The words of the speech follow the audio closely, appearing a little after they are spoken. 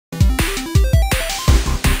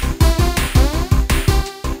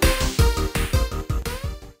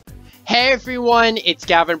Hey everyone, it's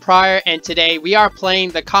Gavin Pryor, and today we are playing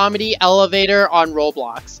the comedy elevator on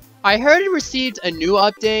Roblox. I heard it received a new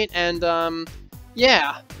update, and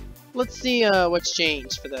yeah. Let's see what's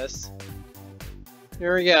changed for this.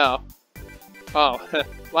 Here we go. Oh,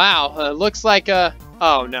 wow, looks like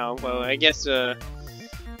oh no, well I guess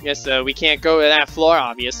we can't go to that floor,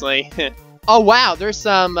 obviously. Oh wow, there's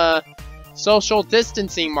some social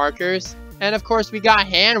distancing markers, and of course we got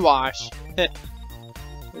hand wash.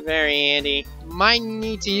 Very handy. Might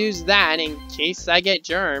need to use that in case I get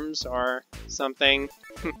germs or something.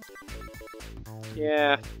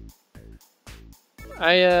 Yeah.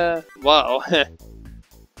 Whoa.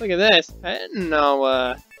 Look at this. I didn't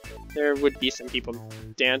know, there would be some people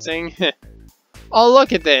dancing. Oh,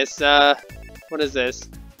 look at this. What is this?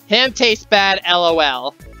 Ham tastes bad,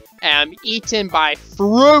 LOL. Am eaten by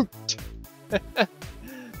fruit.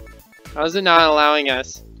 How is it not allowing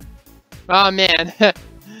us? Oh, man.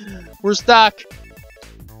 We're stuck.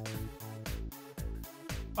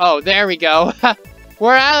 Oh, there we go.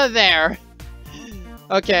 We're out of there.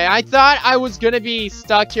 Okay, I thought I was gonna be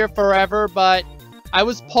stuck here forever, but I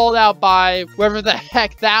was pulled out by whoever the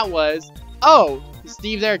heck that was. Oh, is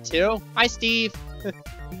Steve there too? Hi, Steve.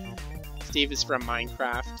 Steve is from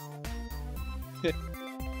Minecraft.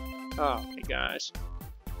 Oh my gosh.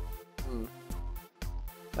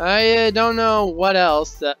 I don't know what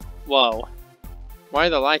else. Whoa. Why are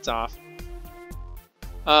the lights off?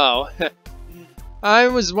 Oh. I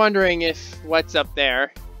was wondering if what's up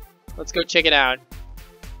there. Let's go check it out.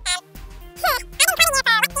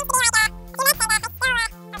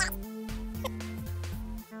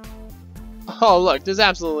 Oh, look, there's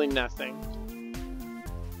absolutely nothing.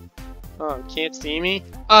 Oh, can't see me?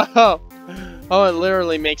 Oh! Oh, it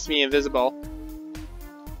literally makes me invisible.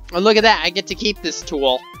 Oh, look at that, I get to keep this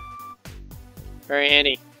tool. Very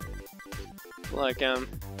handy. Look, no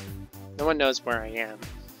one knows where I am.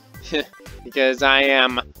 Because I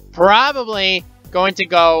am probably going to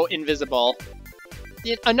go invisible.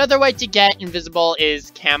 Another way to get invisible is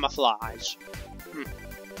camouflage.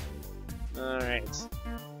 Alright.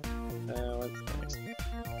 What's next?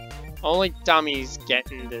 Only dummies get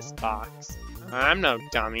in this box. I'm no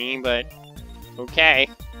dummy, but okay.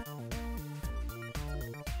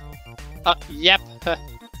 Yep.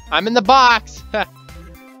 I'm in the box!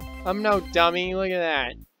 I'm no dummy, look at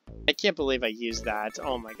that. I can't believe I used that.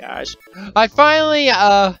 Oh my gosh. I finally,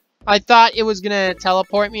 I thought it was gonna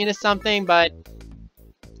teleport me to something, but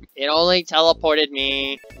it only teleported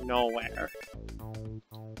me nowhere.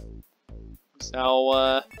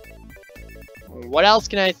 So, what else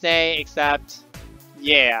can I say except,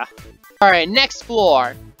 yeah. Alright, next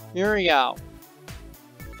floor. Here we go.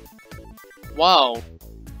 Whoa.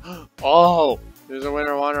 Oh, there's a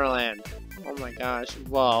Winter Wonderland. Oh my gosh,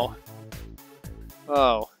 whoa.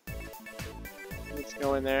 Oh. Let's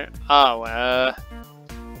go in there. Oh,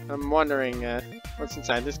 I'm wondering, what's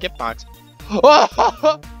inside this gift box?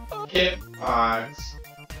 Oh! Gift box.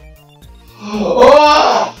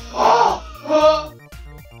 Oh!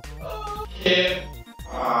 Gift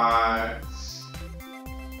box.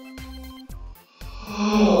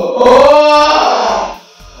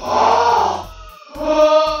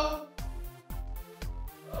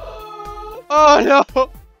 Oh no!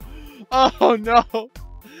 Oh no!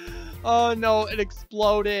 Oh no, it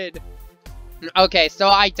exploded. Okay, so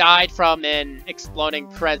I died from an exploding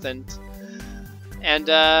present. And,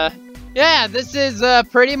 yeah, this is,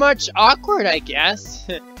 pretty much awkward, I guess.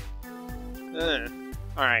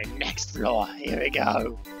 Alright, next floor. Here we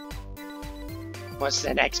go. What's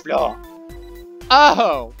the next floor?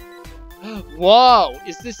 Oh! Whoa!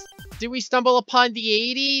 Is this... Did we stumble upon the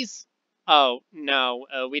 80s? Oh, no.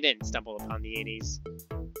 We didn't stumble upon the 80s.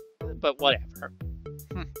 But whatever.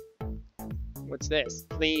 What's this?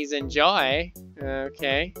 Please enjoy.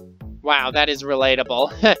 Okay. Wow, that is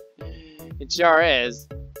relatable. It sure is.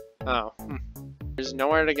 Oh. There's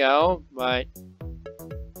nowhere to go, but...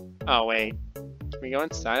 Oh, wait. Can we go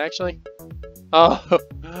inside, actually? Oh.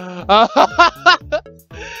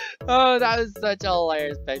 Oh, that is such a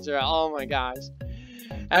hilarious picture. Oh my gosh.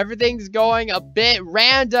 Everything's going a bit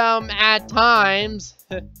random at times.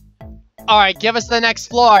 Alright, give us the next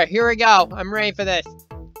floor. Here we go. I'm ready for this.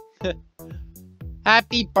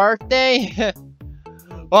 Happy birthday.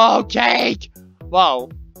 Oh, cake!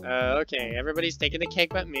 Whoa. Okay, everybody's taking the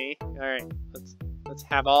cake but me. Alright, let's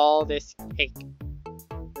have all this cake.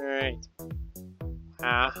 Alright.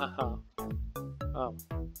 Oh.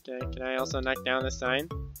 Okay, can I also knock down the sign?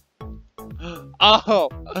 Oh!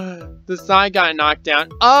 The sign got knocked down.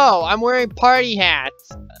 Oh, I'm wearing party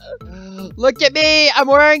hats. Look at me! I'm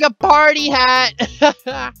wearing a party hat!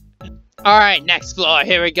 Alright, next floor.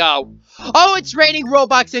 Here we go. Oh, it's raining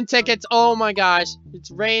Robux and tickets. Oh my gosh.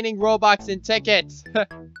 It's raining Robux and tickets.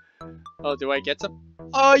 Oh, do I get some?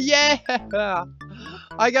 Oh, yeah.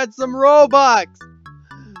 I got some Robux.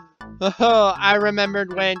 Oh, I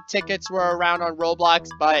remembered when tickets were around on Roblox,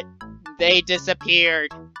 but they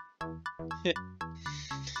disappeared.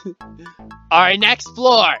 Alright, next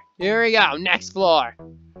floor. Here we go. Next floor.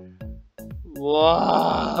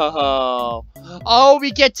 Whoa. Oh,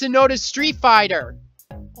 we get to notice Street Fighter.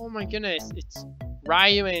 Oh my goodness. It's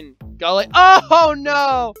Ryu and Gullet. Oh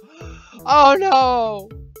no. Oh no.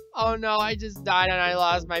 Oh no, I just died and I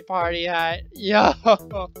lost my party hat. Yo.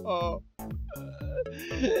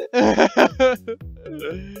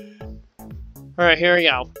 Alright, here we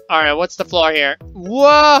go. Alright, what's the floor here?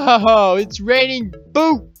 Whoa! It's raining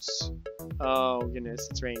boots! Oh goodness,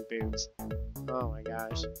 it's raining boots. Oh my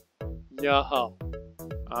gosh. Yo.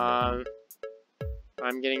 I'm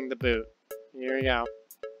getting the boot. Here we go.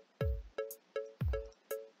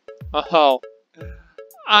 Oh.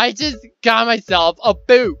 I just got myself a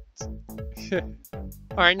boot!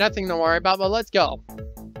 Alright, nothing to worry about, but let's go.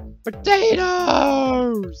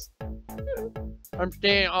 Potatoes! I'm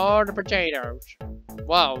stealing all the potatoes.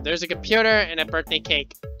 Whoa, there's a computer and a birthday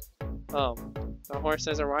cake. Oh, the horse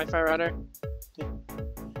has a Wi-Fi router?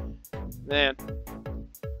 Man.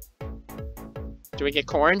 Do we get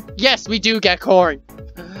corn? Yes, we do get corn!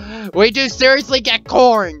 We do seriously get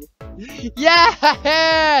corn!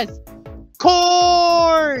 Yes!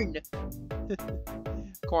 Corn!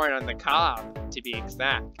 Corn on the cob, to be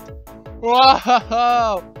exact.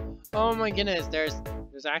 Whoa! Oh my goodness, there's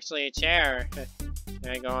actually a chair. Can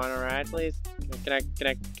I go on a ride, please? Can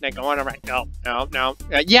I go on a ride? No.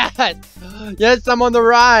 Yes! Yes, I'm on the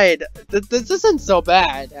ride! This isn't so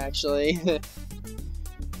bad, actually.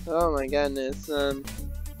 Oh my goodness,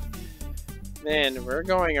 man, we're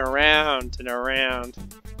going around and around.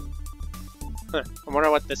 Huh, I wonder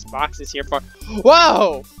what this box is here for.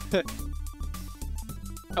 Whoa!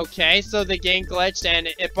 Okay, so the game glitched and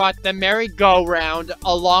it brought the merry-go-round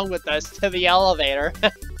along with us to the elevator.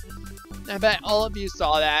 I bet all of you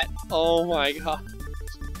saw that. Oh my god.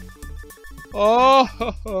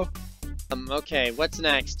 Oh. Okay, what's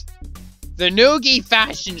next? The Noogie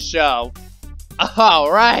fashion show.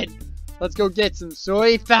 Alright, let's go get some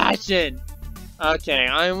soy fashion. Okay,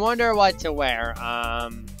 I wonder what to wear.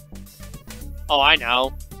 Oh, I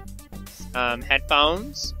know.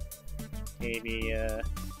 Headphones. Maybe, a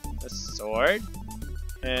sword.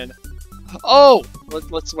 And, oh!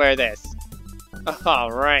 Let's wear this.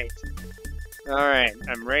 Alright. Alright,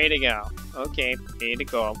 I'm ready to go. Okay, ready to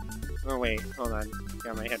go. Oh wait, hold on.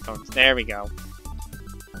 Got my headphones. There we go.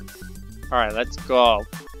 Alright, let's go.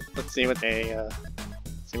 Let's see what they,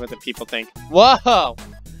 see what the people think. Whoa!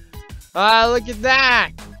 Look at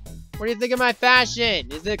that! What do you think of my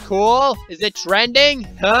fashion? Is it cool? Is it trending?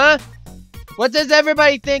 Huh? What does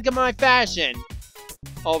everybody think of my fashion?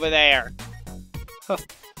 Over there.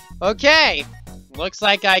 Okay. Looks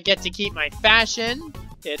like I get to keep my fashion.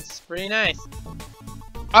 It's pretty nice.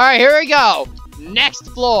 Alright, here we go. Next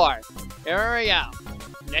floor. Here we go.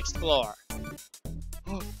 Next floor.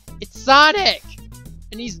 It's Sonic!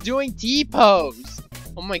 And he's doing T-pose.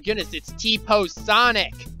 Oh my goodness, it's T-pose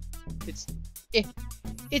Sonic. It's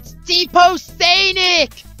T-pose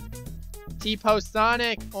Sonic! T-pose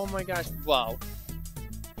Sonic. Oh my gosh. Whoa.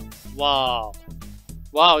 Whoa.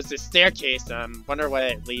 Wow, it's a staircase. Wonder what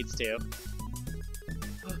it leads to.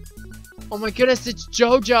 Oh my goodness, it's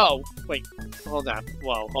JoJo! Wait, hold up.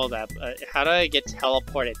 Whoa, hold up. How do I get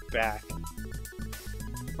teleported back?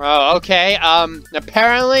 Oh, okay.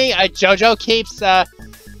 Apparently, JoJo keeps,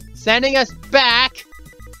 sending us back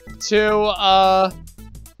to,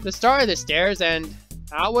 the start of the stairs, and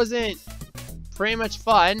that wasn't pretty much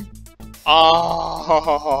fun. Oh,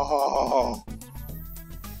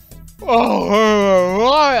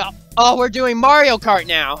 we're doing Mario Kart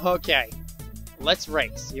now. Okay. Let's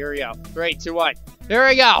race. Here we go. 3, 2, 1. Here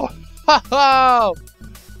we go. Ho-ho!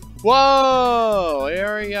 Whoa!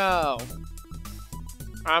 Here we go.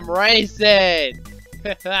 I'm racing.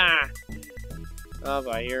 Oh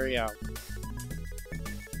boy, here we go.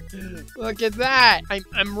 Look at that.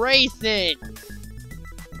 I'm racing.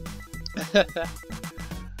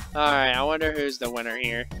 Alright, I wonder who's the winner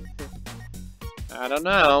here. I don't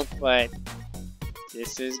know, but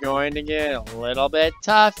this is going to get a little bit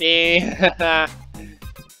toughy.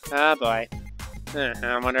 Oh boy.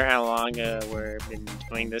 I wonder how long we've been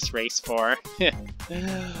doing this race for.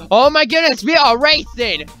 Oh my goodness, we are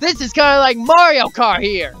racing! This is kind of like Mario Kart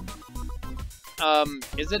here!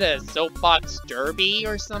 Is it a soapbox derby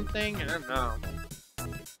or something? I don't know.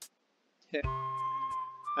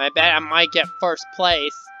 I bet I might get first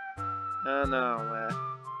place. Oh no,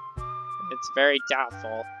 it's very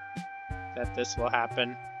doubtful that this will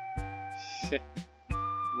happen.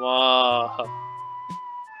 Whoa.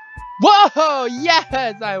 Whoa!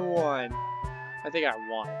 Yes, I won! I think I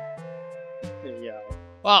won. Yo.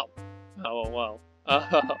 Whoa. Oh, whoa.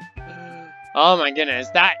 Oh. Oh my goodness.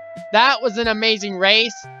 That was an amazing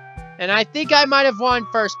race. And I think I might have won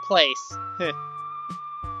first place.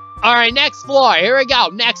 Alright, next floor. Here we go.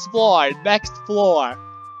 Next floor. Next floor.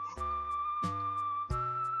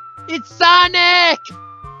 It's Sonic!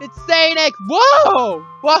 It's Sonic! Whoa!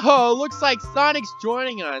 Whoa! Looks like Sonic's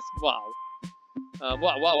joining us. Whoa. Whoa,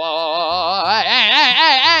 whoa, whoa, whoa, hey, hey, hey,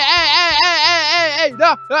 hey, hey, hey, hey, hey, hey, hey,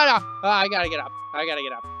 no, no, no. I gotta get up. I gotta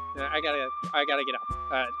get up. I gotta get up.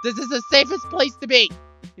 This is the safest place to be.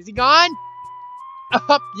 Is he gone?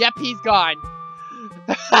 Oh, yep, he's gone.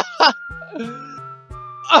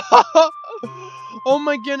 Oh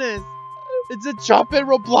my goodness. It's a trumpet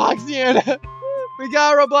Robloxian. We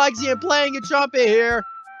got a Robloxian playing a trumpet here.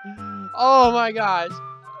 Oh my gosh.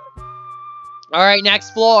 Alright,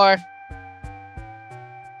 next floor.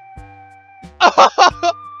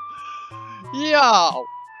 Yo!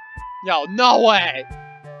 Yo, no way!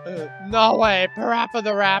 No way, Parappa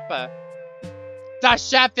the Rapper! The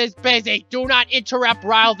chef is busy! Do not interrupt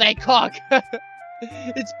while they cook!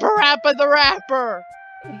 It's Parappa the Rapper!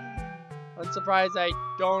 I'm surprised I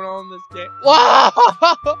don't own this game. Whoa!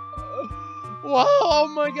 Whoa, oh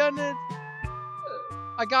my goodness!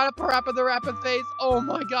 I got a Parappa the Rapper face, oh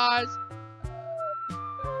my gosh!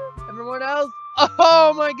 Everyone else?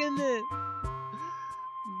 Oh my goodness!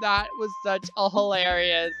 That was such a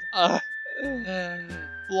hilarious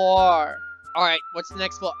floor. Alright, what's the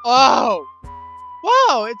next floor? Oh!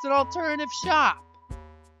 Whoa, it's an alternative shop.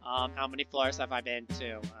 How many floors have I been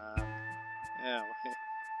to? Oh.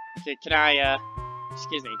 Can I,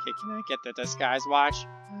 excuse me, can I get the disguise watch?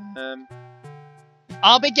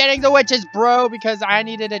 I'll be getting the witch's brew because I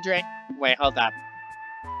needed a drink. Wait, hold up.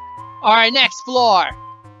 Alright, next floor.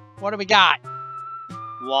 What do we got?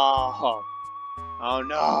 Whoa. Oh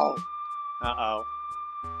no! Uh-oh.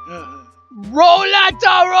 Rolla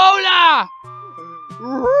da rolla!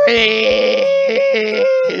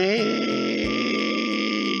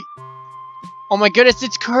 Oh my goodness,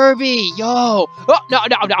 it's Kirby! Yo! Oh, no,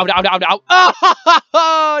 no, no, no, no, no!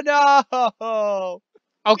 Oh, no!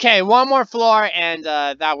 Okay, one more floor, and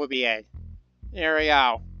that would be it. Here we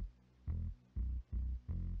go.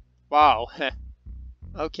 Wow.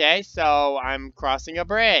 Okay, so I'm crossing a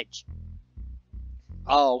bridge.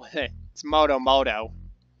 Oh, it's Moto Moto.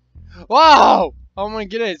 Whoa! Oh my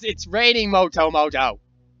goodness, it's raining Moto Moto.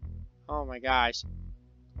 Oh my gosh.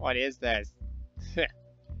 What is this?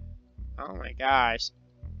 Oh my gosh.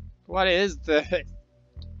 What is this?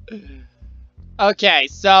 Okay,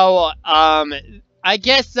 so, I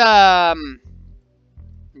guess,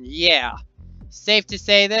 yeah. Safe to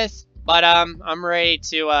say this, but, I'm ready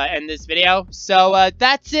to, end this video. So,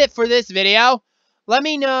 that's it for this video. Let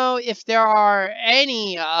me know if there are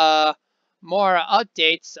any more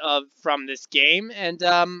updates from this game, and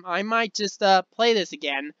I might just play this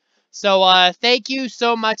again. So thank you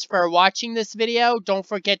so much for watching this video. Don't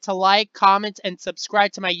forget to like, comment, and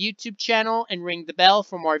subscribe to my YouTube channel, and ring the bell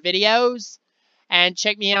for more videos. And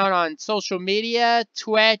check me out on social media,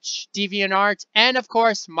 Twitch, DeviantArt, and of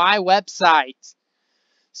course my website.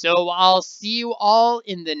 So I'll see you all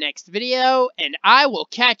in the next video, and I will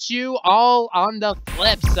catch you all on the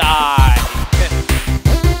flip side.